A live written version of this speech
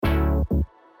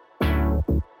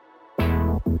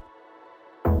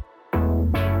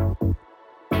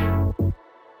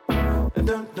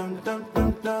Get up,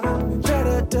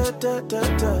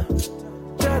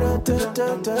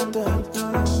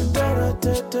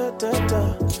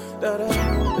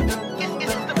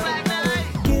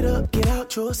 get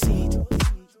out your seat.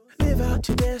 Live out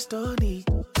your destiny.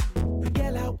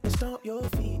 Get out and stomp your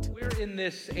feet. We're in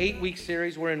this 8-week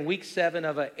series. We're in week 7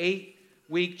 of an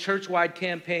 8-week church-wide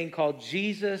campaign called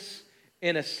Jesus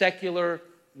in a Secular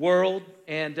World.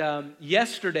 And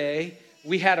yesterday,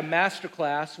 we had a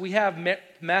masterclass. We have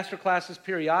masterclasses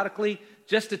periodically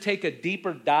just to take a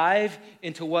deeper dive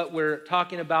into what we're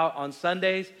talking about on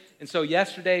Sundays. And so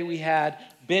yesterday we had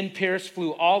Ben Pierce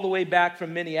flew all the way back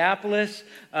from Minneapolis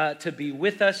to be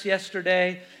with us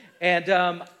yesterday. And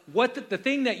the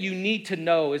thing that you need to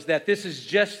know is that this is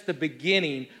just the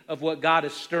beginning of what God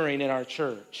is stirring in our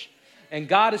church. And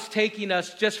God is taking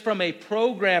us just from a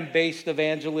program-based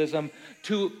evangelism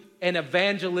to an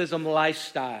evangelism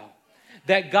lifestyle.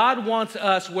 That God wants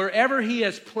us, wherever He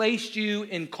has placed you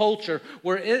in culture,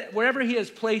 wherever He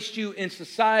has placed you in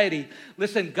society,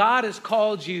 listen, God has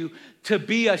called you to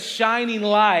be a shining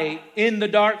light in the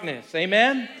darkness.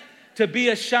 Amen? To be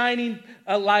a shining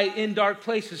light in dark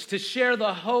places, to share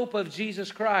the hope of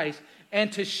Jesus Christ,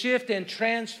 and to shift and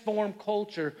transform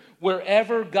culture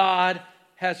wherever God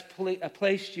has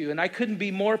placed you. And I couldn't be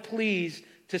more pleased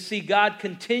to see God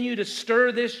continue to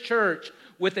stir this church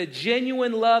with a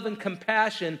genuine love and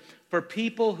compassion for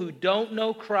people who don't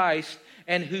know Christ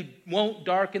and who won't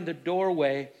darken the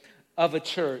doorway of a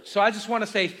church. So I just want to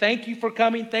say thank you for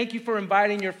coming. Thank you for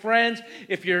inviting your friends.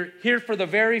 If you're here for the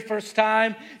very first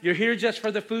time, you're here just for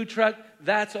the food truck,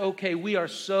 that's okay. We are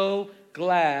so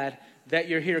glad that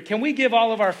you're here. Can we give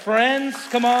all of our friends,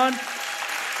 come on?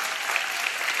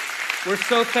 We're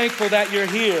so thankful that you're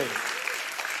here.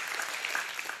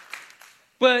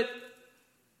 But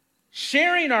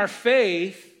sharing our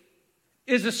faith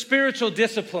is a spiritual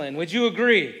discipline. Would you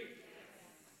agree?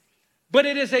 But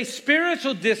it is a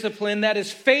spiritual discipline that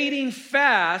is fading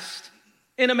fast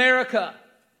in America.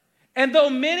 And though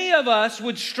many of us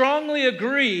would strongly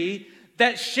agree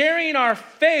that sharing our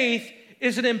faith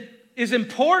is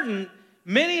important,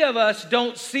 many of us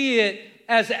don't see it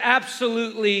as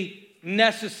absolutely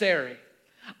necessary.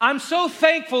 I'm so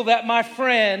thankful that my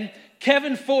friend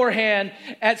Kevin Forehand,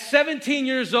 at 17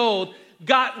 years old,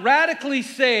 got radically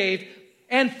saved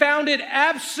and found it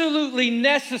absolutely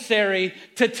necessary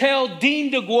to tell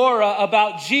Dean DeGuara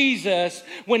about Jesus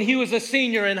when he was a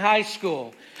senior in high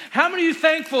school. How many of you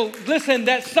thankful, listen,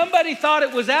 that somebody thought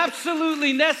it was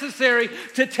absolutely necessary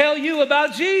to tell you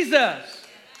about Jesus?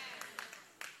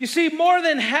 You see, more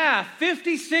than half,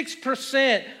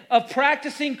 56% of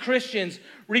practicing Christians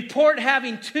report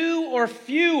having 2 or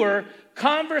fewer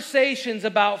conversations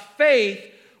about faith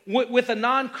with a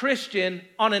non-Christian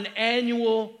on an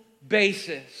annual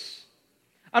basis.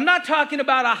 I'm not talking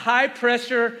about a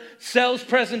high-pressure sales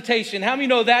presentation. How many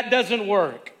know that doesn't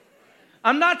work?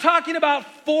 I'm not talking about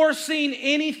forcing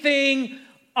anything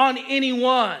on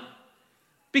anyone.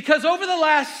 Because over the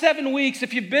last 7 weeks,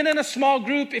 if you've been in a small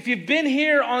group, if you've been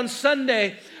here on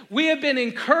Sunday, we have been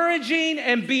encouraging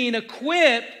and being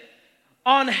equipped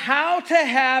on how to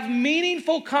have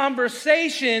meaningful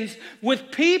conversations with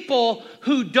people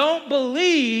who don't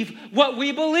believe what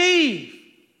we believe.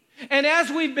 And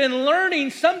as we've been learning,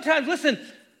 sometimes, listen,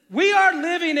 we are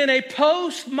living in a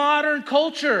postmodern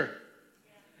culture,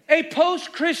 a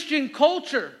post-Christian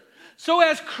culture. So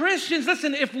as Christians,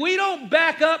 listen, if we don't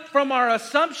back up from our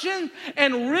assumption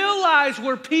and realize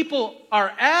where people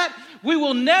are at, we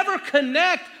will never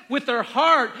connect with their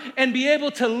heart and be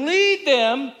able to lead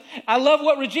them, I love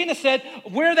what Regina said,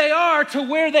 where they are to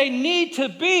where they need to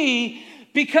be,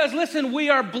 because listen, we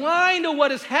are blind to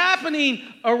what is happening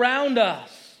around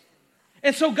us.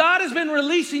 And so God has been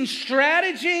releasing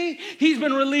strategy, He's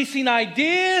been releasing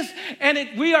ideas, and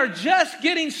we are just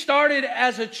getting started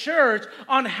as a church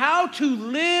on how to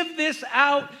live this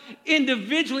out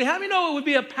individually. How many know it would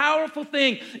be a powerful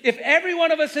thing if every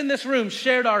one of us in this room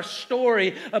shared our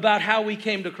story about how we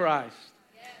came to Christ?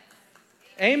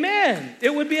 Amen.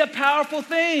 It would be a powerful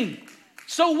thing.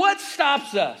 So what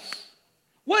stops us?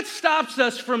 What stops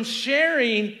us from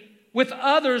sharing with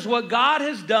others what God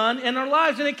has done in our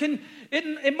lives? And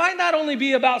it might not only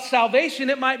be about salvation,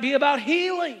 it might be about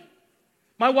healing.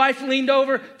 My wife leaned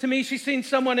over to me. She's seen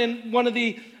someone in one of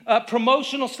the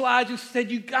promotional slides and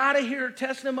said, you got to hear her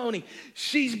testimony.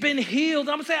 She's been healed.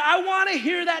 I'm going to say, I want to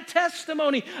hear that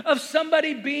testimony of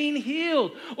somebody being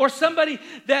healed or somebody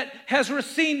that has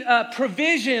received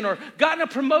provision or gotten a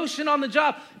promotion on the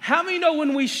job. How many know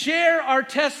when we share our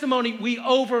testimony, we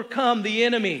overcome the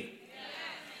enemy?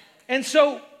 And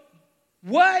so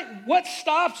what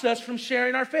stops us from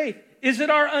sharing our faith? Is it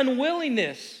our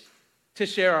unwillingness to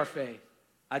share our faith?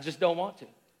 I just don't want to.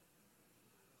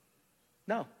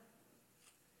 No.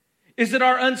 Is it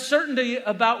our uncertainty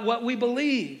about what we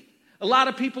believe? A lot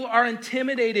of people are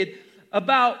intimidated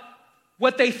about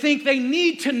what they think they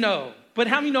need to know. But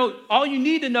how many know all you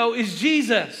need to know is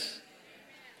Jesus?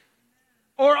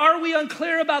 Or are we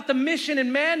unclear about the mission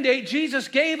and mandate Jesus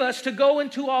gave us to go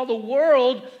into all the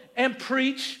world and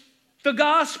preach the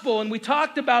gospel? And we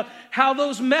talked about how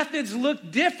those methods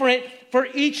look different for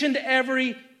each and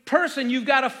every person. You've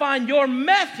got to find your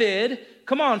method,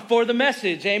 come on, for the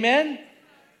message. Amen?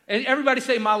 And everybody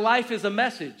say, my life is a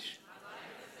message.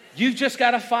 You've just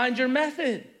got to find your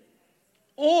method.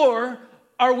 Or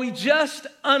are we just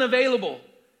unavailable?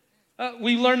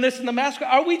 We learned this in the massacre.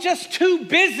 Are we just too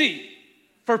busy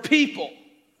for people?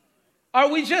 Are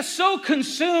we just so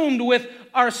consumed with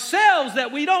ourselves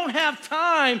that we don't have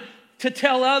time to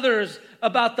tell others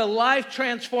about the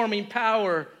life-transforming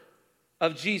power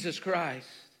of Jesus Christ?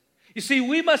 You see,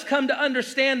 we must come to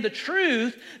understand the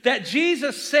truth that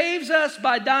Jesus saves us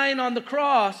by dying on the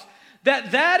cross,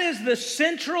 that is the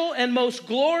central and most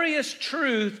glorious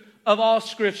truth of all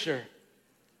Scripture.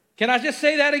 Can I just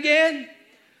say that again?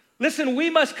 Listen, we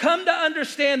must come to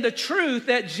understand the truth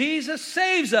that Jesus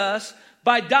saves us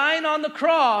by dying on the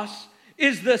cross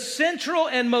is the central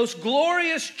and most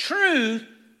glorious truth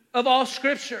of all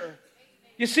Scripture.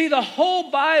 You see, the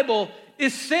whole Bible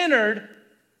is centered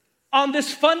on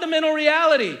this fundamental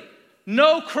reality.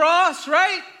 No cross,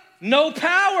 right? No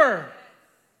power.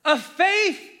 A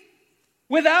faith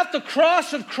without the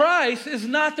cross of Christ is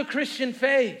not the Christian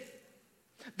faith.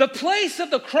 The place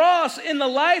of the cross in the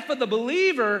life of the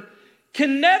believer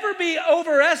can never be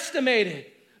overestimated.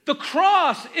 The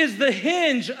cross is the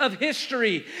hinge of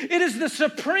history. It is the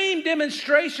supreme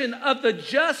demonstration of the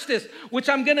justice, which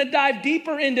I'm going to dive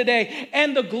deeper in today,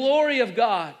 and the glory of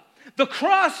God. The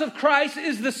cross of Christ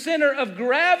is the center of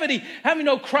gravity. How many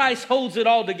know Christ holds it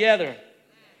all together?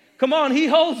 Come on, He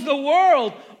holds the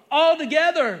world all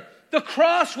together. The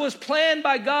cross was planned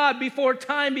by God before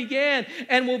time began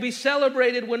and will be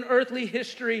celebrated when earthly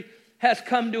history has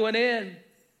come to an end.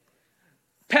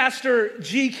 Pastor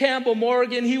G. Campbell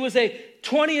Morgan, he was a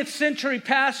 20th century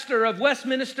pastor of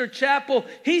Westminster Chapel.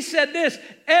 He said this: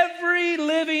 every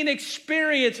living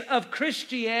experience of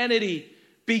Christianity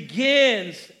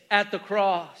begins at the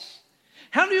cross.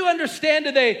 How do you understand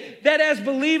today that as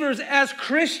believers, as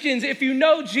Christians, if you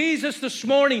know Jesus this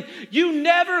morning, you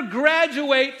never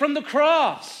graduate from the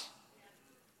cross?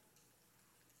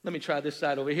 Let me try this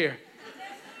side over here.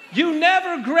 You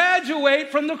never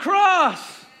graduate from the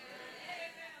cross.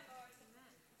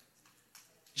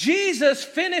 Jesus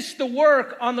finished the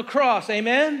work on the cross,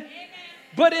 amen?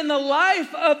 But in the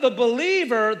life of the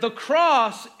believer, the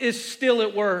cross is still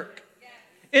at work.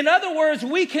 In other words,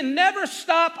 we can never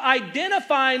stop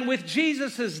identifying with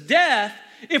Jesus' death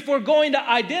if we're going to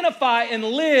identify and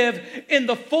live in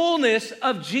the fullness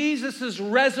of Jesus'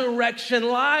 resurrection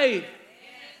life.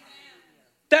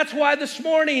 That's why this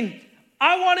morning,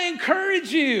 I want to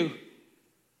encourage you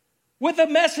with a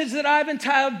message that I've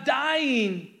entitled,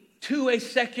 Dying to a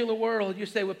Secular World. You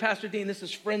say, well, Pastor Dean, this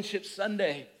is Friendship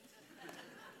Sunday.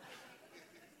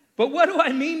 But what do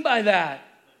I mean by that?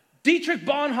 Dietrich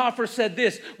Bonhoeffer said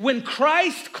this: when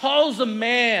Christ calls a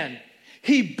man,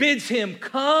 He bids him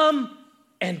come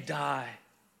and die.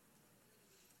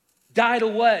 Die to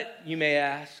what, you may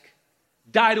ask?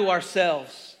 Die to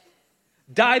ourselves.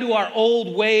 Die to our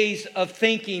old ways of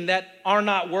thinking that are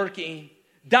not working.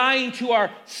 Dying to our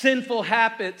sinful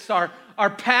habits, our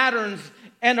patterns,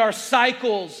 and our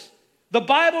cycles. The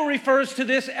Bible refers to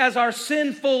this as our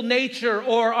sinful nature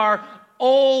or our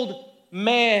old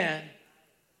man.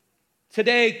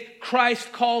 Today,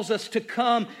 Christ calls us to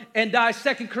come and die.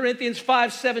 2 Corinthians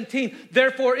 5:17.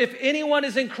 Therefore, if anyone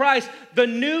is in Christ, the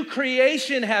new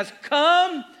creation has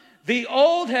come, the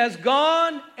old has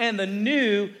gone, and the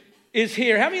new is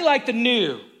here. How many like the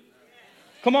new?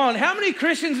 Come on, how many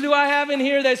Christians do I have in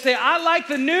here that say, I like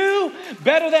the new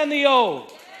better than the old?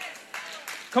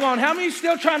 Come on, how many are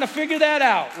still trying to figure that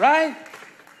out, right?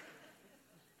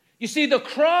 You see, the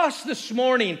cross this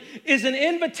morning is an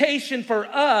invitation for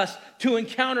us to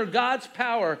encounter God's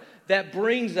power that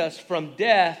brings us from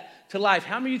death to life.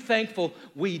 How many are you thankful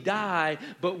we die,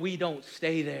 but we don't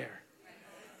stay there?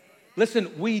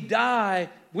 Listen, we die,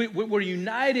 we're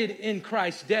united in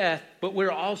Christ's death, but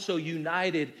we're also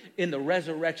united in the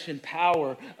resurrection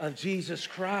power of Jesus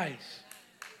Christ.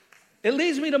 It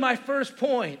leads me to my first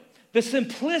point. The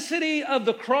simplicity of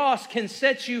the cross can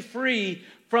set you free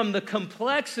from the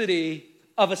complexity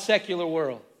of a secular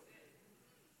world.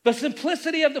 The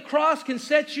simplicity of the cross can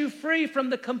set you free from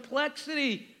the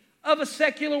complexity of a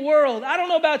secular world. I don't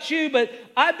know about you, but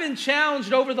I've been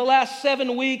challenged over the last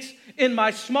 7 weeks in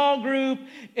my small group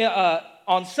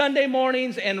on Sunday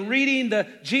mornings and reading the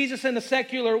Jesus in the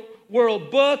Secular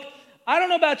World book. I don't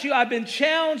know about you, I've been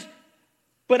challenged,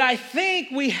 but I think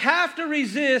we have to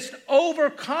resist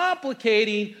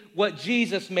overcomplicating what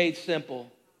Jesus made simple.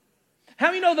 How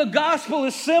many know the gospel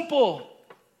is simple?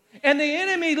 And the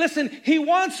enemy, listen, he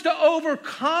wants to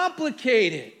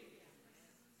overcomplicate it.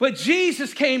 But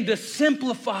Jesus came to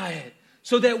simplify it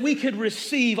so that we could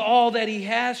receive all that he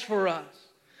has for us.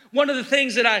 One of the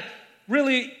things that I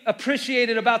really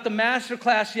appreciated about the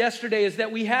masterclass yesterday is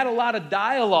that we had a lot of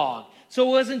dialogue. So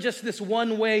it wasn't just this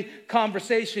one-way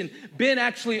conversation. Ben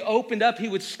actually opened up. He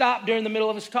would stop during the middle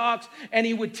of his talks and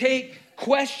he would take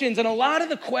questions. And a lot of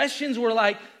the questions were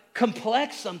like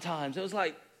complex sometimes. It was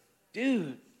like,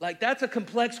 dude, like that's a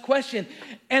complex question.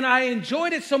 And I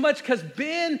enjoyed it so much because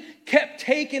Ben kept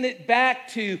taking it back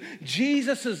to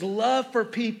Jesus' love for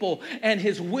people and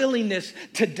his willingness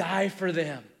to die for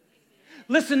them.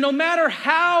 Listen, no matter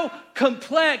how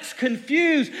complex,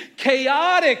 confused,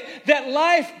 chaotic that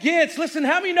life gets, listen,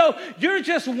 how many know you're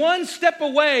just one step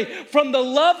away from the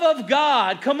love of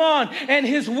God, come on, and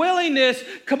his willingness,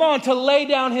 come on, to lay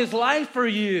down his life for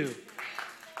you.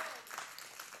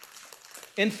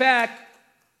 In fact,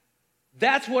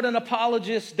 that's what an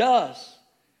apologist does.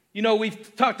 You know,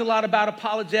 we've talked a lot about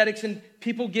apologetics and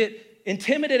people get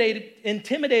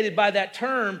intimidated by that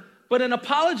term. But an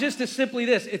apologist is simply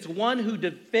this. It's one who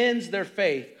defends their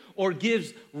faith or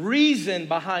gives reason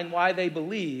behind why they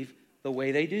believe the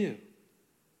way they do.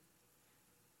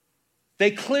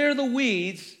 They clear the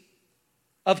weeds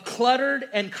of cluttered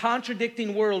and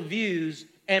contradicting worldviews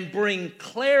and bring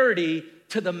clarity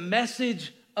to the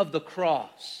message of the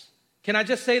cross. Can I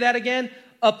just say that again?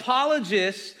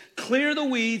 Apologists clear the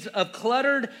weeds of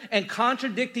cluttered and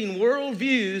contradicting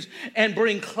worldviews and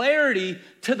bring clarity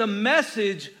to the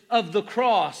message of the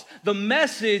cross, the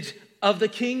message of the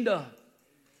kingdom.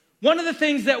 One of the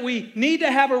things that we need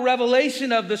to have a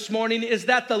revelation of this morning is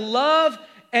that the love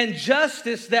and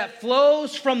justice that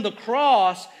flows from the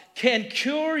cross can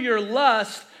cure your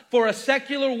lust for a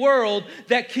secular world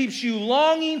that keeps you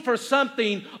longing for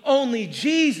something only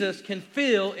Jesus can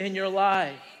fill in your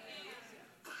life.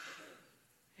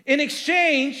 In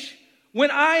exchange, when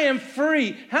I am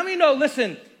free, how many know,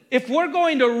 listen, if we're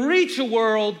going to reach a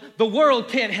world, the world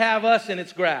can't have us in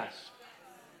its grasp.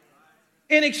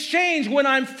 In exchange, when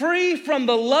I'm free from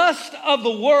the lust of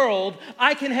the world,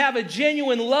 I can have a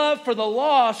genuine love for the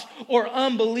lost or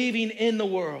unbelieving in the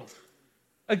world.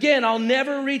 Again, I'll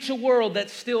never reach a world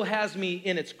that still has me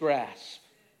in its grasp.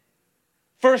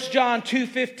 1 John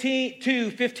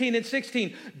 2:15 and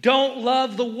 16. Don't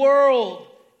love the world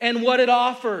and what it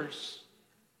offers.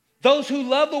 Those who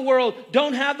love the world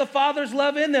don't have the Father's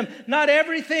love in them. Not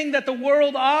everything that the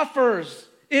world offers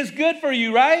is good for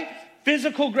you, right?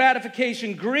 Physical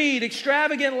gratification, greed,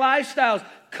 extravagant lifestyles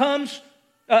comes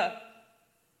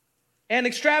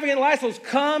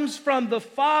from the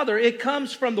Father. It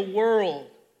comes from the world.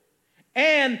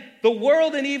 And the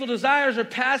world and evil desires are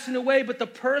passing away, but the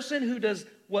person who does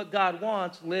what God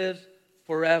wants lives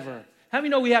forever. How many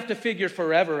know we have to figure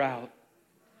forever out?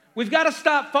 We've got to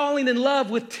stop falling in love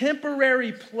with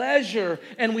temporary pleasure,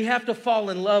 and we have to fall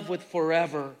in love with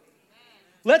forever.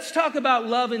 Let's talk about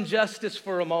love and justice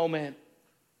for a moment.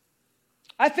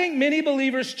 I think many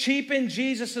believers cheapen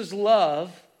Jesus'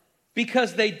 love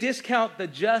because they discount the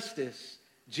justice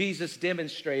Jesus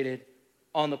demonstrated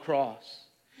on the cross.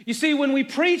 You see, when we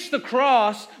preach the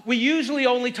cross, we usually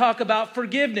only talk about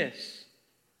forgiveness.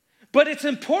 But it's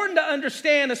important to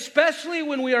understand, especially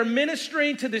when we are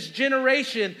ministering to this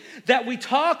generation, that we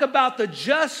talk about the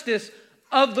justice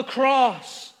of the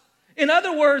cross. In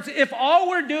other words, if all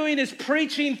we're doing is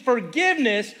preaching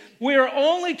forgiveness, we are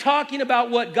only talking about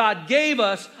what God gave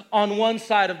us on one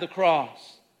side of the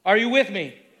cross. Are you with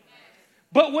me?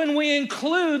 But when we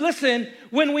include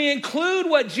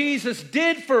what Jesus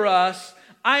did for us,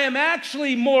 I am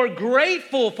actually more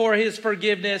grateful for his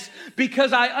forgiveness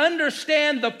because I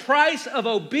understand the price of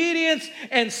obedience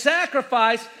and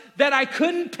sacrifice that I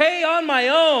couldn't pay on my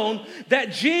own,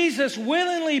 that Jesus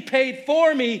willingly paid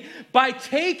for me by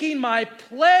taking my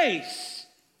place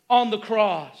on the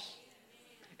cross.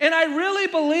 And I really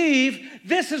believe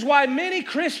this is why many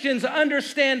Christians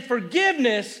understand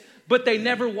forgiveness, but they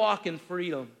never walk in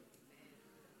freedom.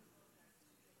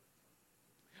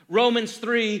 Romans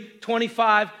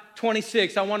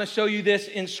 3:25-26. I want to show you this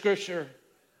in Scripture.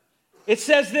 It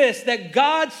says this, that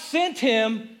God sent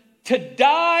him to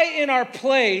die in our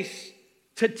place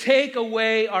to take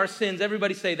away our sins.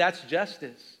 Everybody say, that's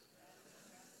justice.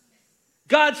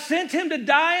 God sent him to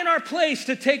die in our place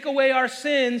to take away our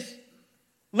sins.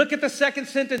 Look at the second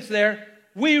sentence there.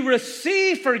 We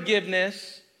receive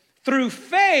forgiveness through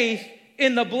faith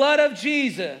in the blood of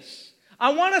Jesus.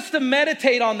 I want us to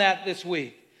meditate on that this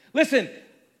week. Listen,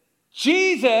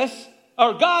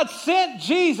 God sent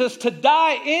Jesus to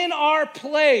die in our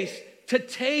place to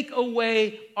take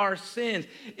away our sins.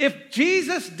 If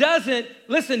Jesus doesn't,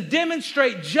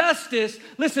 demonstrate justice,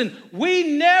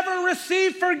 we never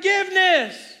receive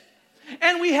forgiveness.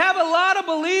 And we have a lot of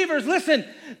believers,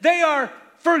 they are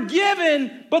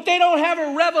forgiven, but they don't have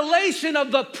a revelation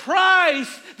of the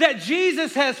price that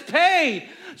Jesus has paid.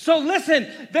 So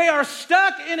they are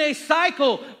stuck in a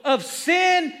cycle of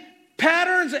sin,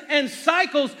 patterns and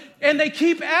cycles, and they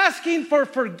keep asking for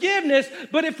forgiveness.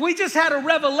 But if we just had a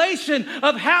revelation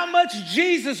of how much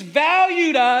Jesus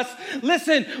valued us,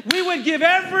 we would give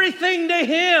everything to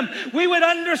him. We would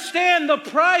understand the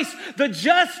price, the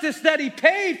justice that he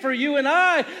paid for you and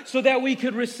I, so that we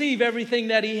could receive everything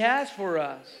that he has for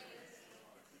us.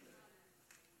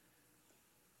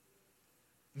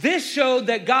 This showed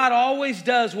that God always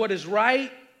does what is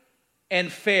right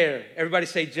and fair. Everybody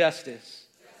say justice.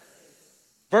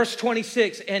 Verse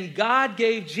 26, and God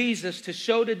gave Jesus to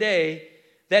show today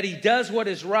that he does what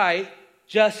is right,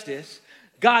 justice.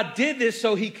 God did this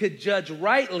so he could judge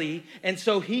rightly and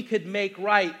so he could make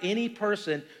right any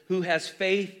person who has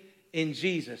faith in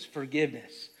Jesus,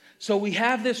 forgiveness. So we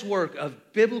have this work of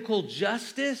biblical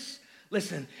justice,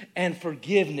 and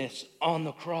forgiveness on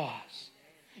the cross.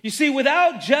 You see,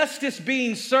 without justice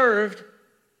being served,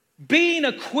 being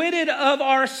acquitted of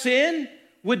our sin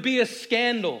would be a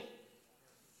scandal.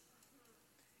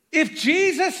 If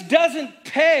Jesus doesn't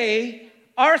pay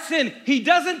our sin, he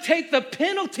doesn't take the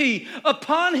penalty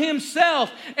upon himself,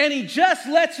 and he just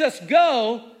lets us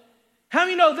go. How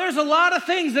many know there's a lot of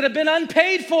things that have been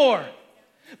unpaid for?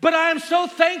 But I am so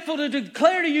thankful to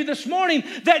declare to you this morning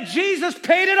that Jesus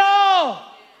paid it all.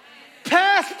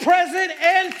 Past, present,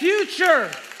 and future.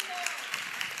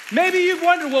 Maybe you've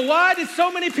wondered, well, why did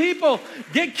so many people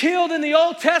get killed in the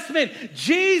Old Testament?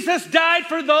 Jesus died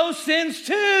for those sins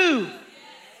too.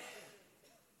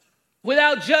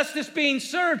 Without justice being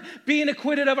served, being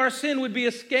acquitted of our sin would be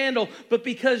a scandal. But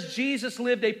because Jesus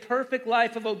lived a perfect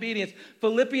life of obedience,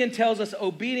 Philippians tells us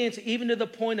obedience even to the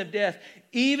point of death,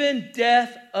 even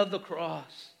death of the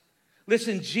cross.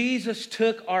 Jesus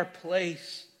took our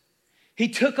place. He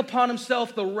took upon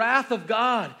himself the wrath of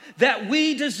God that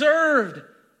we deserved,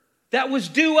 that was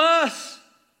due us.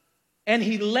 And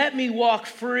he let me walk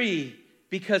free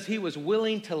because he was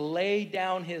willing to lay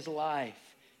down his life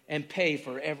and pay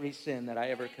for every sin that I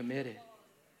ever committed.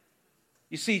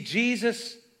 You see,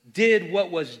 Jesus did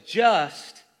what was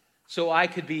just so I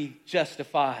could be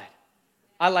justified.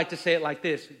 I like to say it like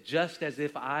this, just as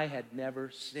if I had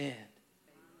never sinned.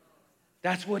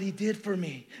 That's what he did for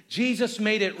me. Jesus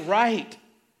made it right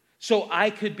so I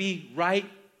could be right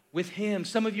with him.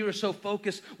 Some of you are so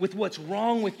focused with what's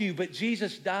wrong with you, but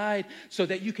Jesus died so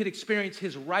that you could experience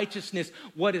his righteousness,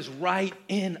 what is right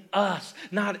in us,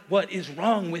 not what is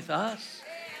wrong with us.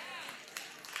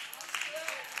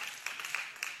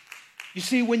 You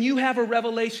see, when you have a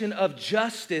revelation of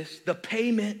justice, the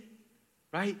payment,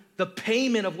 right? The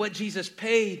payment of what Jesus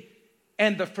paid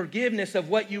and the forgiveness of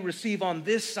what you receive on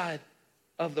this side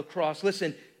of the cross.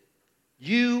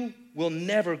 You will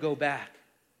never go back.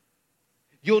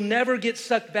 You'll never get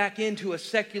sucked back into a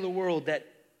secular world that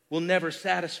will never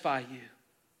satisfy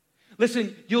you.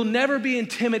 You'll never be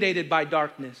intimidated by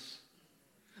darkness.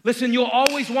 You'll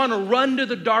always want to run to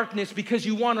the darkness because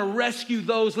you want to rescue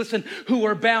those, who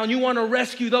are bound. You want to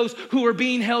rescue those who are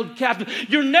being held captive.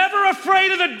 You're never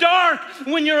afraid of the dark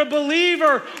when you're a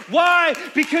believer. Why?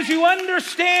 Because you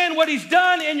understand what he's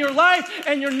done in your life,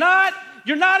 and you're not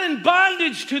in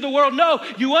bondage to the world. No,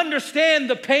 you understand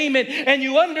the payment, and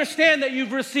you understand that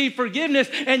you've received forgiveness,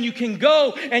 and you can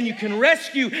go and you can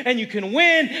rescue and you can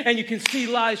win and you can see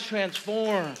lives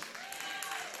transformed.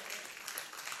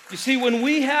 You see, when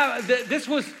we have, this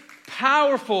was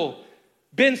powerful.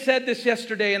 Ben said this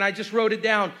yesterday and I just wrote it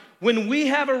down. When we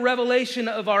have a revelation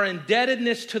of our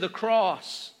indebtedness to the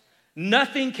cross,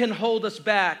 nothing can hold us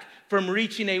back from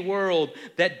reaching a world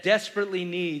that desperately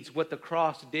needs what the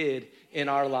cross did in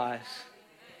our lives.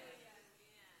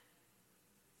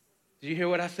 Did you hear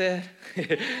what I said?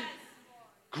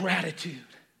 Gratitude.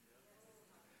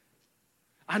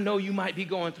 I know you might be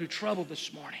going through trouble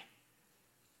this morning,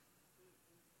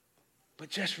 but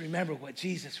just remember what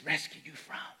Jesus rescued you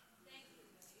from.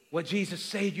 What Jesus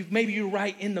saved you. Maybe you're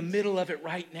right in the middle of it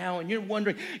right now and you're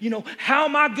wondering, how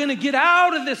am I going to get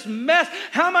out of this mess?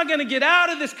 How am I going to get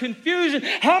out of this confusion?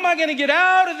 How am I going to get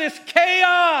out of this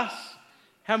chaos?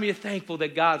 How many are thankful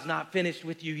that God's not finished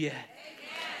with you yet?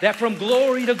 That from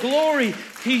glory to glory,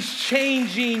 He's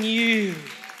changing you.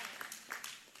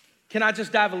 Can I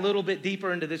just dive a little bit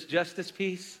deeper into this justice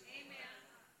piece?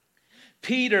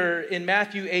 Peter, in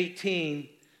Matthew 18,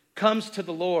 comes to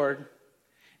the Lord,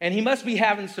 and he must be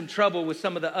having some trouble with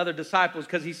some of the other disciples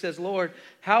because he says, Lord,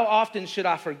 how often should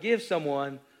I forgive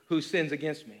someone who sins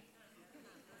against me?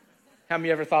 How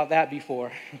many ever thought that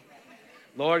before?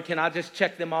 Lord, can I just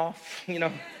check them off?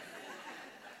 Can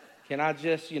I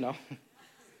just,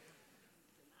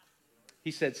 He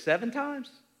said 7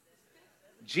 times?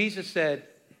 Jesus said,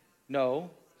 no,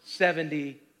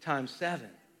 70 times 7.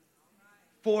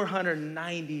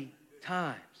 490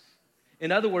 times.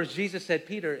 In other words, Jesus said,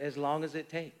 Peter, as long as it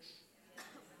takes.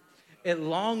 As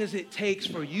long as it takes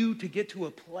for you to get to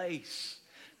a place,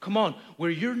 come on, where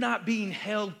you're not being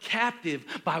held captive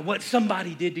by what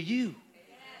somebody did to you.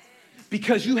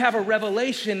 Because you have a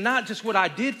revelation, not just what I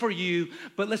did for you,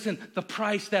 but listen, the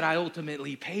price that I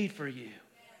ultimately paid for you.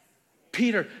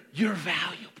 Peter, you're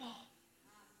valuable.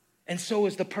 And so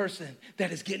is the person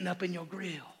that is getting up in your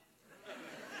grill.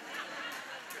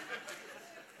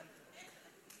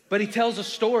 But he tells a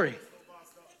story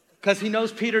because he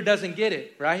knows Peter doesn't get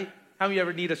it, right? How many of you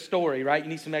ever need a story, right? You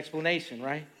need some explanation,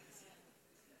 right?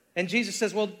 And Jesus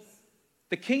says, well,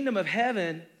 the kingdom of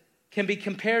heaven can be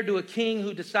compared to a king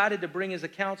who decided to bring his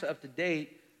accounts up to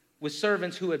date with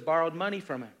servants who had borrowed money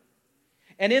from him.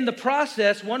 And in the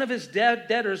process, one of his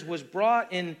debtors was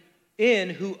brought in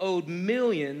who owed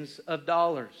millions of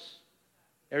dollars.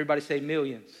 Everybody say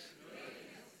millions.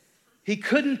 He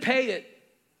couldn't pay it.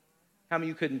 How many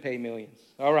of you couldn't pay millions?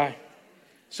 All right.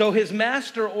 So his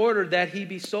master ordered that he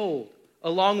be sold,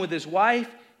 along with his wife,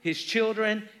 his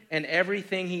children, and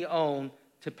everything he owned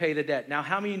to pay the debt. Now,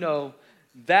 how many of you know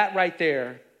that right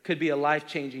there could be a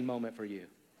life-changing moment for you?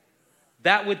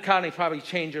 That would kind of probably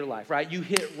change your life, right? You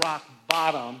hit rock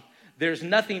bottom. There's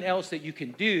nothing else that you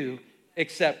can do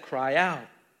except cry out.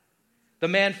 The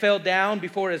man fell down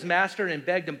before his master and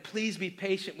begged him, please be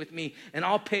patient with me and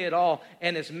I'll pay it all.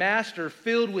 And his master,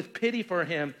 filled with pity for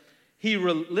him,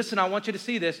 listen, I want you to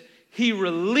see this. He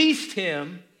released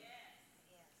him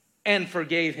and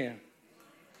forgave him.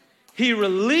 He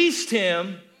released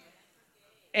him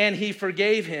and he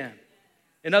forgave him.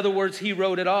 In other words, he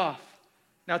wrote it off.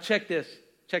 Now check this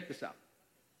out.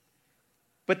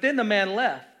 But then the man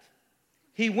left.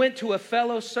 He went to a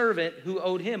fellow servant who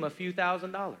owed him a few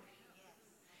 $1,000s.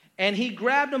 And he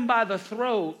grabbed him by the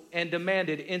throat and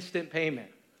demanded instant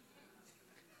payment.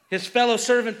 His fellow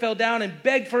servant fell down and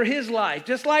begged for his life,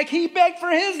 just like he begged for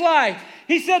his life.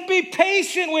 He said, be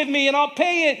patient with me and I'll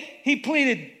pay it. He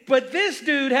pleaded. But this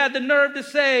dude had the nerve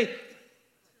to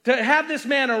have this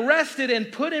man arrested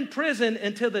and put in prison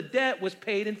until the debt was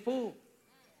paid in full.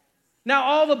 Now,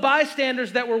 all the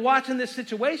bystanders that were watching this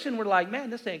situation were like, man,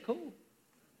 this ain't cool.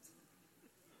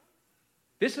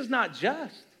 This is not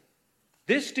just.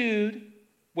 This dude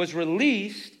was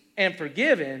released and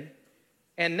forgiven,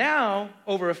 and now,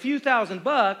 over a few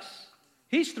 $1,000s,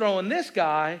 he's throwing this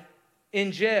guy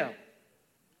in jail.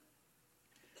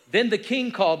 Then the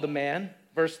king called the man,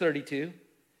 verse 32.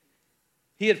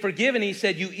 He had forgiven, he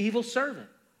said, you evil servant.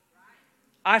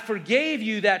 I forgave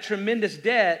you that tremendous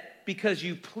debt because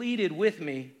you pleaded with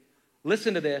me.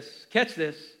 Listen to this, catch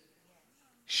this.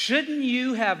 Shouldn't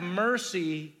you have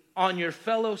mercy on your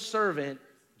fellow servant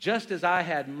just as I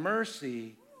had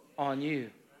mercy on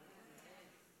you?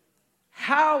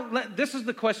 This is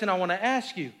the question I want to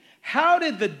ask you. How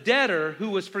did the debtor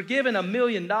who was forgiven $1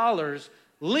 million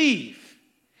leave?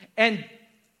 And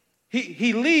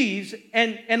he leaves,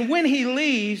 and when he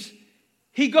leaves,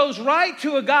 he goes right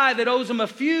to a guy that owes him a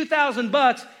few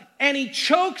 $1,000s, and he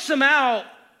chokes him out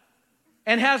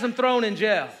and has him thrown in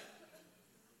jail.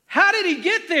 How did he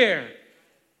get there?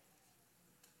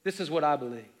 This is what I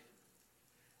believe.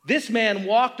 This man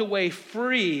walked away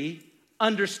free,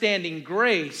 understanding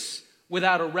grace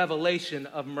without a revelation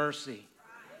of mercy.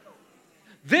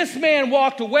 This man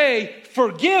walked away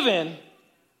forgiven,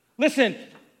 listen,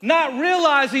 not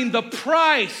realizing the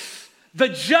price, the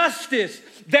justice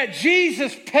that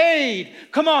Jesus paid,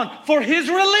 come on, for his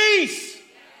release.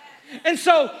 And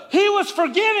so he was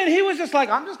forgiven. He was just like,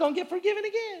 I'm just going to get forgiven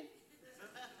again.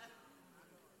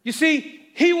 You see,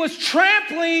 he was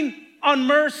trampling on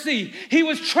mercy. He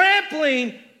was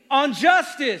trampling on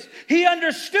justice. He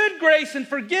understood grace and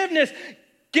forgiveness,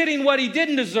 getting what he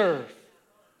didn't deserve.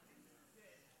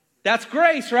 That's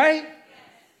grace, right?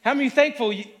 How many are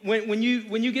thankful when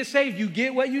you get saved, you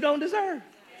get what you don't deserve?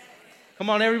 Come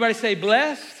on, everybody say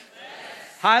blessed,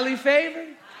 highly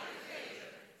favored,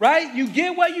 right? You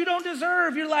get what you don't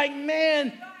deserve. You're like,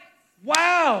 man,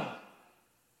 wow.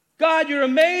 God, you're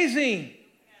amazing.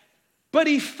 But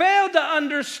he failed to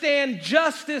understand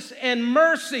justice and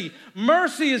mercy.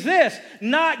 Mercy is this,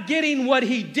 not getting what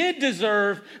he did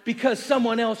deserve because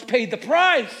someone else paid the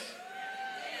price.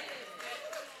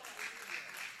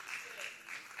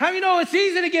 How do you know it's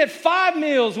easy to get 5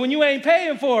 meals when you ain't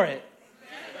paying for it?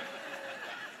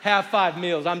 Have 5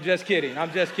 meals. I'm just kidding.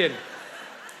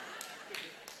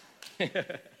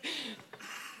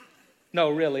 No,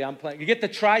 really, I'm playing. You get the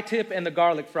tri-tip and the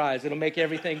garlic fries. It'll make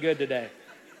everything good today.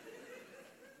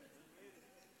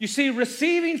 You see,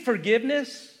 receiving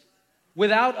forgiveness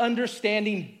without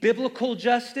understanding biblical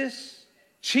justice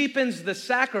cheapens the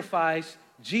sacrifice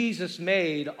Jesus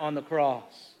made on the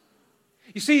cross.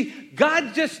 You see,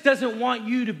 God just doesn't want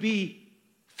you to be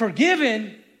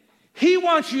forgiven. He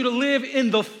wants you to live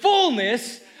in the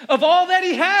fullness of all that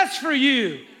he has for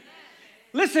you.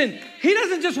 Listen, he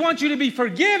doesn't just want you to be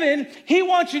forgiven. He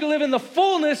wants you to live in the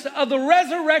fullness of the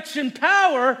resurrection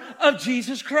power of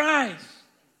Jesus Christ.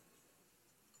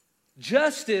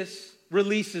 Justice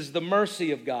releases the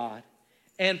mercy of God,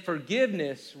 and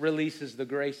forgiveness releases the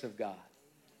grace of God.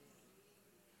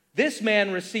 This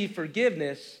man received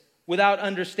forgiveness without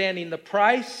understanding the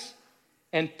price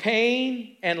and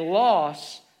pain and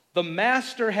loss the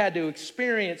master had to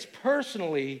experience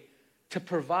personally to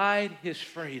provide his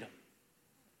freedom.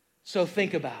 So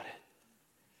think about it.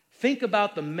 Think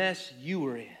about the mess you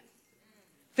were in.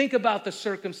 Think about the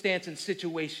circumstance and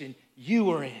situation you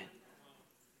were in.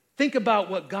 Think about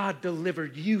what God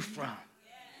delivered you from,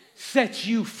 set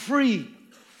you free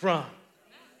from.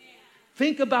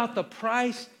 Think about the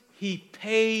price he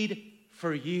paid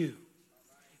for you.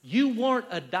 You weren't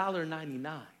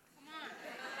 $1.99.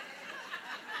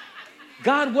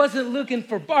 God wasn't looking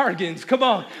for bargains, come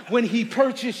on, when he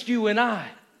purchased you and I.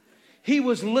 He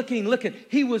was looking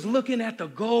at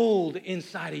the gold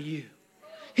inside of you.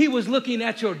 He was looking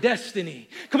at your destiny.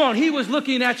 Come on, he was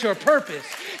looking at your purpose.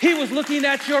 He was looking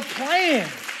at your plan.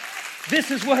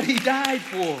 This is what he died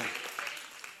for.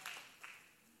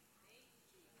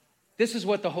 This is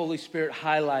what the Holy Spirit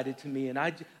highlighted to me. And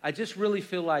I just really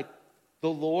feel like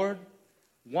the Lord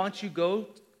wants you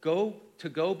to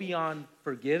go beyond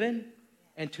forgiven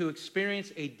and to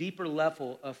experience a deeper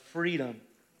level of freedom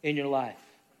in your life.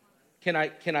 Can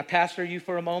I pastor you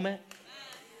for a moment?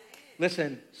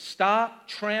 Listen, stop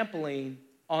trampling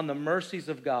on the mercies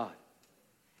of God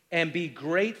and be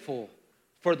grateful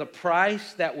for the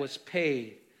price that was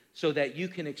paid so that you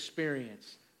can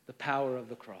experience the power of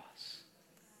the cross.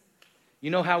 You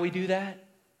know how we do that?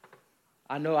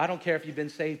 I don't care if you've been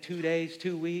saved 2 days,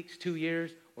 2 weeks, 2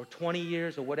 years, or 20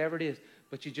 years, or whatever it is,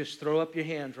 but you just throw up your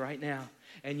hands right now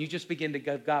and you just begin to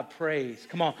give God praise.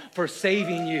 Come on, for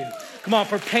saving you. Come on,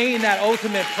 for paying that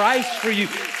ultimate price for you.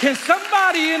 Can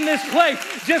somebody in this place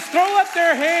just throw up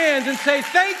their hands and say,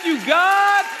 thank you,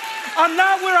 God. I'm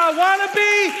not where I want to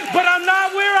be, but I'm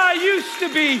not where I used to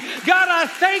be. God, I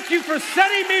thank you for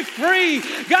setting me free.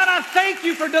 God, I thank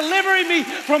you for delivering me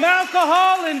from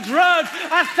alcohol and drugs.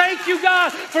 I thank you,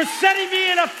 God, for setting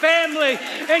me in a family.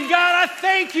 And God, I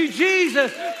thank you,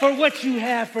 Jesus, for what you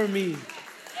have for me.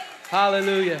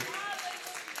 Hallelujah.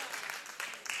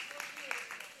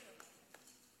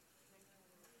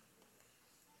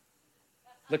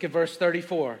 Look at verse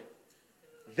 34.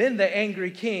 Then the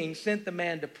angry king sent the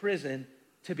man to prison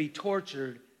to be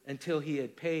tortured until he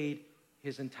had paid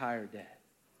his entire debt.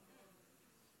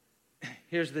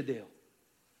 Here's the deal.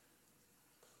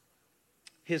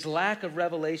 His lack of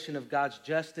revelation of God's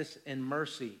justice and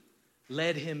mercy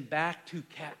led him back to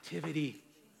captivity.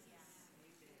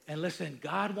 And listen,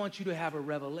 God wants you to have a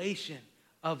revelation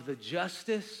of the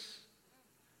justice,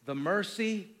 the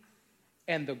mercy,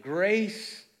 and the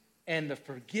grace, and the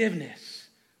forgiveness.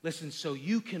 Listen, so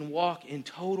you can walk in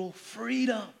total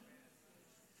freedom.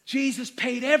 Jesus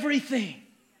paid everything.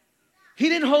 He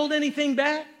didn't hold anything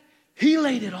back. He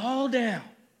laid it all down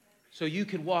so you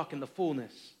could walk in the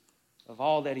fullness of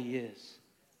all that he is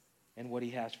and what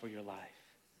he has for your life.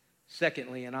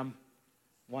 Secondly, and I'm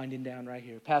winding down right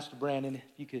here. Pastor Brandon, if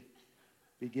you could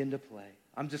begin to play.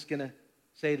 I'm just going to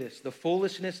say this. The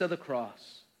foolishness of the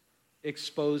cross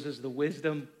exposes the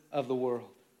wisdom of the world.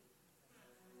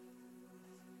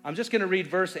 I'm just going to read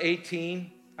verse 18.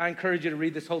 I encourage you to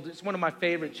read this whole, it's one of my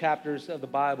favorite chapters of the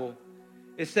Bible.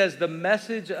 It says, the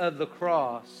message of the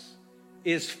cross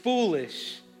is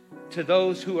foolish to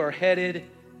those who are headed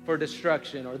for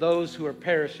destruction, or those who are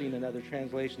perishing, another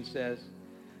translation says.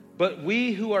 But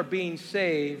we who are being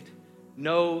saved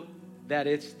know that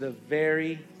it's the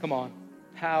very,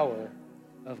 power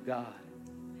of God.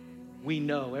 We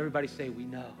know. Everybody say, we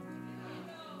know.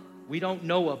 We don't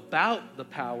know about the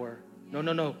power.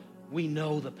 No. We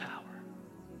know the power.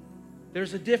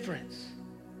 There's a difference.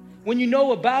 When you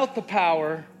know about the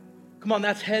power, come on,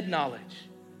 that's head knowledge.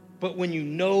 But when you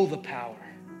know the power,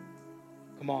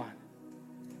 come on,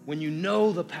 when you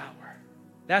know the power,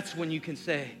 that's when you can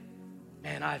say,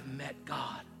 man, I've met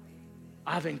God.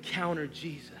 I've encountered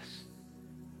Jesus.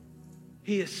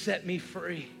 He has set me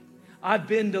free. I've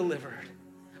been delivered.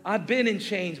 I've been in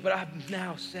chains, but I'm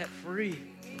now set free.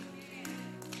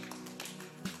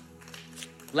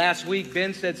 Last week,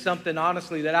 Ben said something,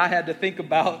 honestly, that I had to think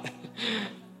about.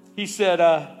 He said,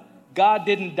 God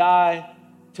didn't die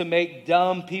to make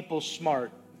dumb people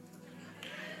smart.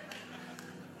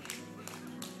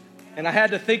 And I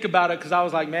had to think about it because I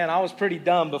was like, man, I was pretty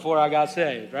dumb before I got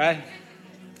saved, right?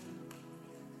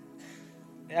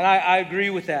 And I agree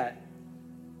with that.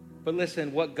 But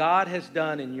listen, what God has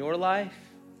done in your life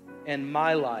and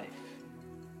my life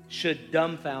should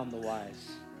dumbfound the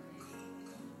wise.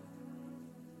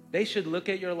 They should look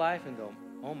at your life and go,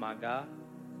 oh my God,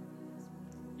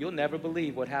 you'll never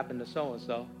believe what happened to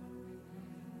so-and-so.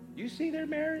 You see their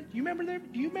marriage? Do you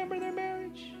remember their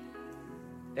marriage?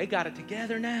 They got it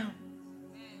together now.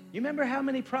 You remember how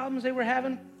many problems they were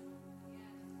having?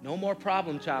 No more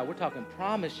problem child. We're talking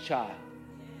promise child.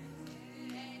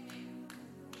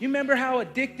 You remember how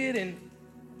addicted and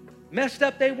messed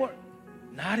up they were?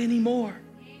 Not anymore.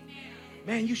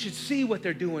 Man, you should see what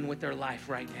they're doing with their life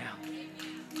right now.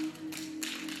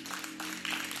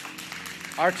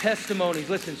 Our testimonies,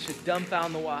 listen, should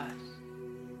dumbfound the wise.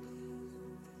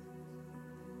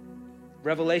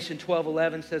 Revelation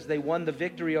 12:11 says they won the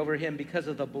victory over him because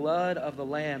of the blood of the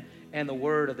Lamb and the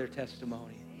word of their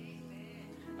testimony.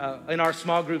 In our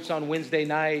small groups on Wednesday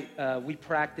night, we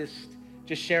practiced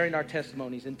just sharing our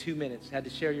testimonies in 2 minutes. Had to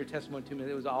share your testimony in 2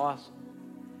 minutes. It was awesome.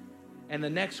 And the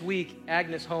next week,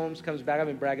 Agnes Holmes comes back. I've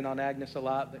been bragging on Agnes a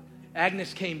lot, but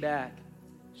Agnes came back.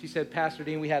 She said, Pastor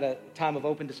Dean, we had a time of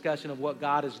open discussion of what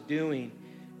God is doing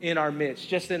in our midst,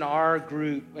 just in our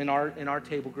group, in our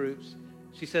table groups.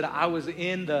 She said, I was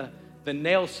in the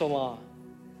nail salon,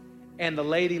 and the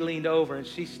lady leaned over, and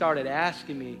she started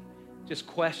asking me just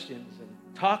questions and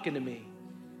talking to me.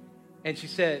 And she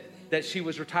said that she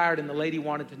was retired, and the lady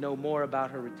wanted to know more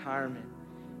about her retirement.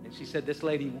 And she said this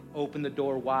lady opened the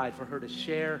door wide for her to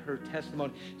share her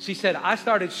testimony. She said, I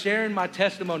started sharing my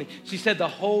testimony. She said the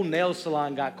whole nail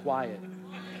salon got quiet.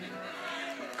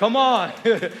 Come on.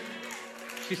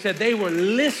 She said they were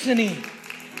listening.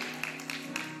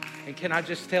 And can I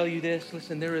just tell you this?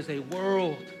 Listen, there is a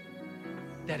world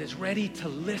that is ready to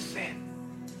listen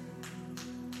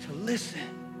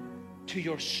to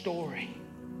your story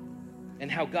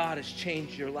and how God has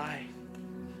changed your life.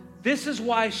 This is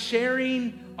why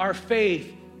sharing our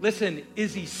faith, listen,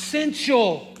 is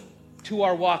essential to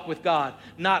our walk with God,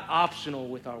 not optional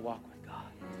with our walk with God.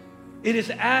 It is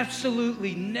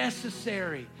absolutely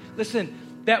necessary, listen,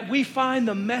 that we find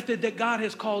the method that God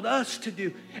has called us to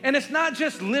do. And it's not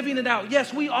just living it out.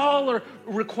 Yes, we all are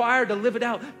required to live it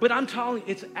out, but I'm telling you,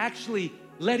 it's actually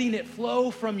letting it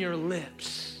flow from your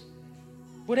lips.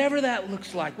 Whatever that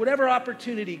looks like, whatever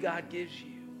opportunity God gives you.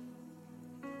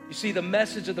 You see, the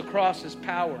message of the cross is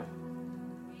power.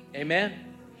 Amen?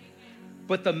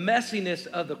 But the messiness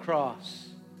of the cross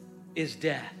is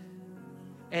death.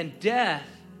 And death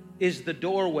is the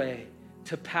doorway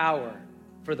to power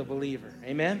for the believer.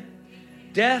 Amen?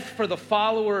 Death for the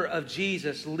follower of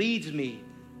Jesus leads me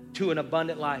to an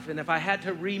abundant life. And if I had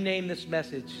to rename this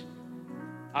message,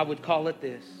 I would call it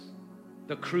this: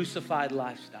 the crucified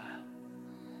lifestyle.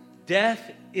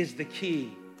 Death is the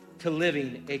key to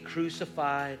living a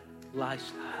crucified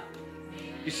lifestyle.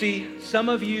 You see, some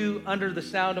of you under the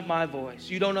sound of my voice,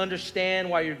 you don't understand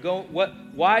why you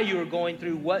are going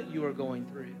through what you are going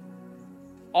through.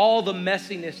 All the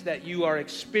messiness that you are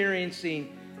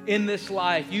experiencing in this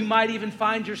life. You might even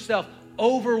find yourself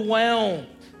overwhelmed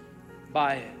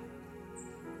by it.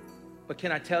 But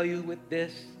can I tell you with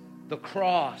this? The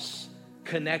cross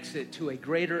connects it to a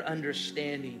greater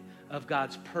understanding of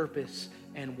God's purpose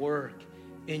and work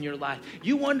in your life.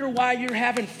 You wonder why you're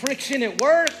having friction at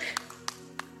work?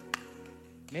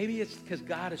 Maybe it's because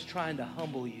God is trying to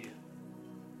humble you.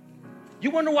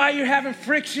 You wonder why you're having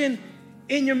friction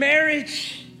in your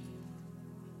marriage?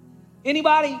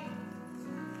 Anybody?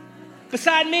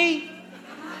 Beside me?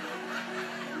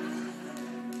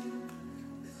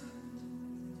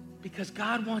 Because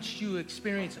God wants you to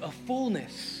experience a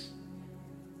fullness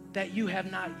that you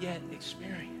have not yet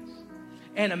experienced.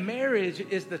 And a marriage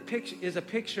is a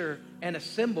picture and a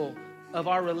symbol of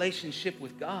our relationship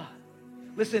with God.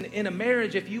 Listen, in a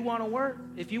marriage, if you want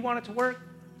it to work,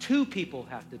 two people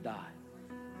have to die.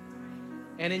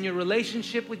 And in your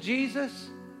relationship with Jesus,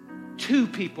 two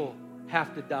people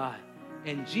have to die.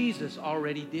 And Jesus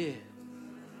already did.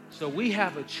 So we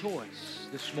have a choice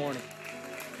this morning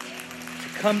to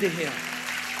come to him.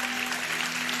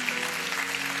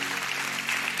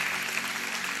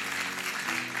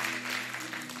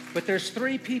 But there's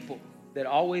three people that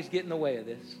always get in the way of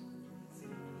this.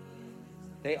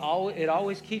 It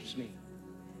always keeps me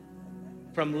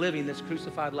from living this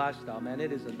crucified lifestyle. Man,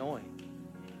 it is annoying.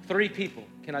 Three people.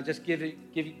 Can I just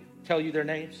tell you their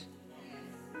names?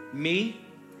 Me,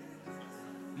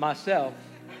 myself,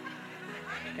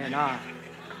 and I.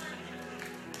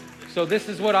 So this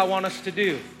is what I want us to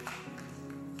do.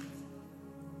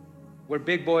 We're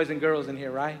big boys and girls in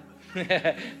here, right?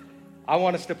 I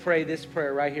want us to pray this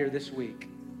prayer right here this week.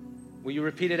 Will you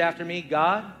repeat it after me?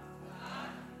 God,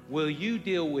 will you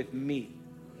deal with me?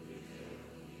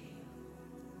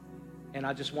 And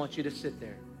I just want you to sit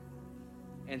there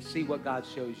and see what God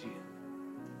shows you.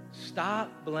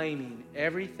 Stop blaming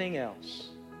everything else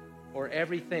or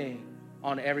everything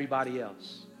on everybody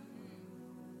else.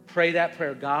 Pray that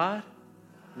prayer. God,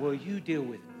 will you deal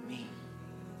with me?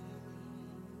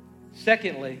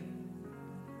 Secondly,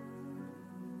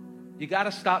 you got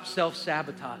to stop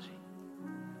self-sabotaging.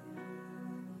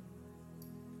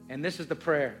 And this is the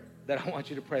prayer that I want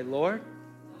you to pray. Lord,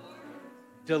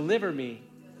 deliver me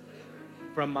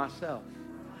from myself.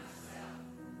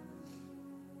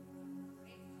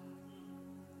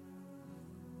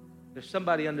 There's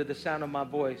somebody under the sound of my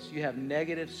voice. You have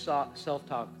negative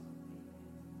self-talk.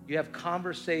 You have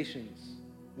conversations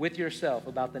with yourself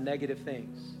about the negative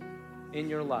things in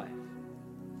your life.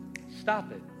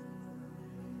 Stop it.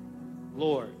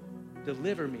 Lord,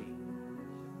 deliver me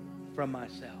from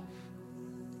myself.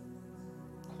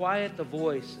 Quiet the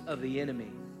voice of the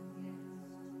enemy.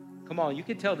 Come on, you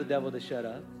can tell the devil to shut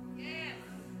up.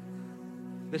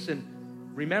 Listen,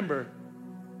 remember,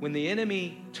 when the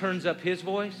enemy turns up his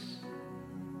voice,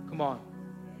 come on,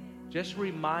 just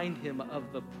remind him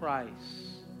of the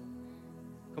price,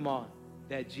 come on,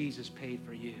 that Jesus paid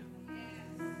for you.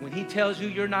 When he tells you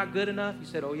you're not good enough, you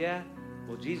said, oh yeah?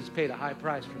 Well, Jesus paid a high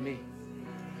price for me.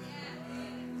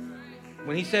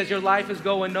 When he says your life is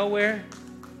going nowhere,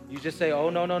 you just say,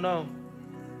 oh, no, no, no.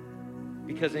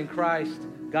 Because in Christ,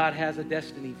 God has a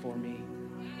destiny for me.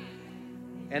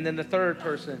 And then the third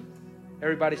person,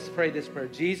 everybody pray this prayer.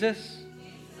 Jesus,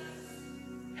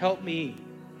 help me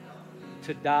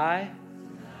to die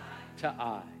to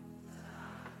I.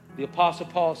 The Apostle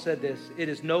Paul said this, it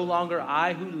is no longer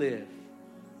I who live,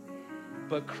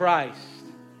 but Christ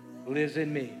lives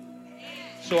in me.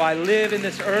 So I live in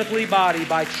this earthly body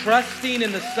by trusting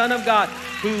in the Son of God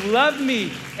who loved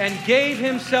me and gave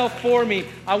himself for me.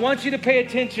 I want you to pay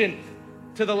attention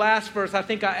to the last verse. I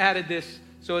think I added this,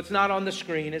 so it's not on the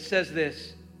screen. It says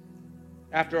this,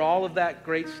 after all of that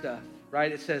great stuff,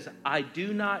 right? It says, I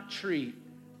do not treat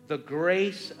the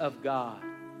grace of God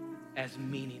as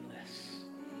meaningless.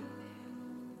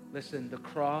 Listen, the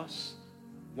cross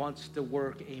wants to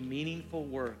work a meaningful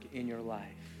work in your life.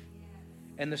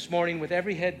 And this morning, with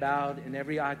every head bowed and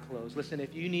every eye closed, listen,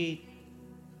 if you need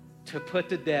to put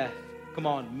to death, come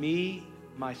on, me,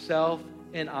 myself,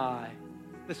 and I.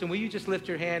 Listen, will you just lift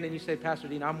your hand and you say, Pastor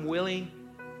Dean, I'm willing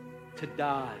to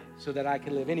die so that I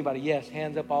can live. Anybody? Yes,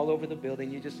 hands up all over the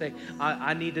building. You just say,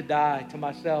 I need to die to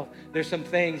myself. There's some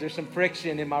things, there's some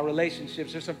friction in my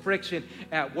relationships. There's some friction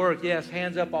at work. Yes,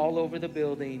 hands up all over the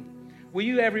building. Will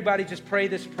you, everybody, just pray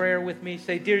this prayer with me?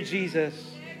 Say, Dear Jesus,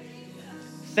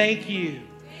 thank you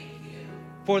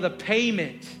for the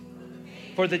payment,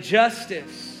 for the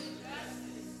justice,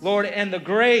 Lord, and the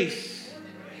grace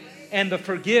and the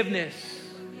forgiveness,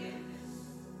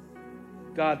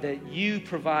 God, that you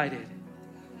provided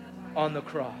on the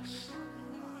cross.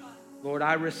 Lord,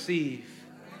 I receive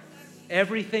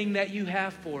everything that you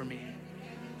have for me,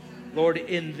 Lord,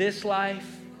 in this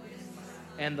life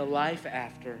and the life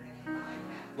after.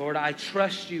 Lord, I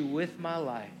trust you with my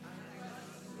life.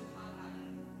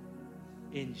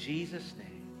 In Jesus' name.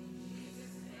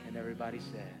 And everybody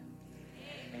said,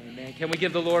 amen. Can we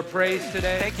give the Lord praise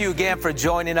today? Thank you again for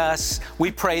joining us.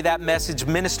 We pray that message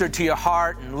ministered to your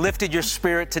heart and lifted your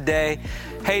spirit today.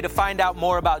 Hey, to find out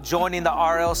more about joining the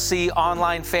RLC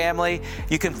online family,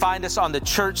 you can find us on the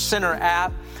Church Center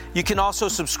app. You can also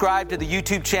subscribe to the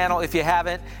YouTube channel if you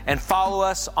haven't, and follow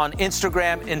us on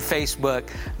Instagram and Facebook.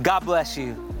 God bless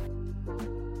you.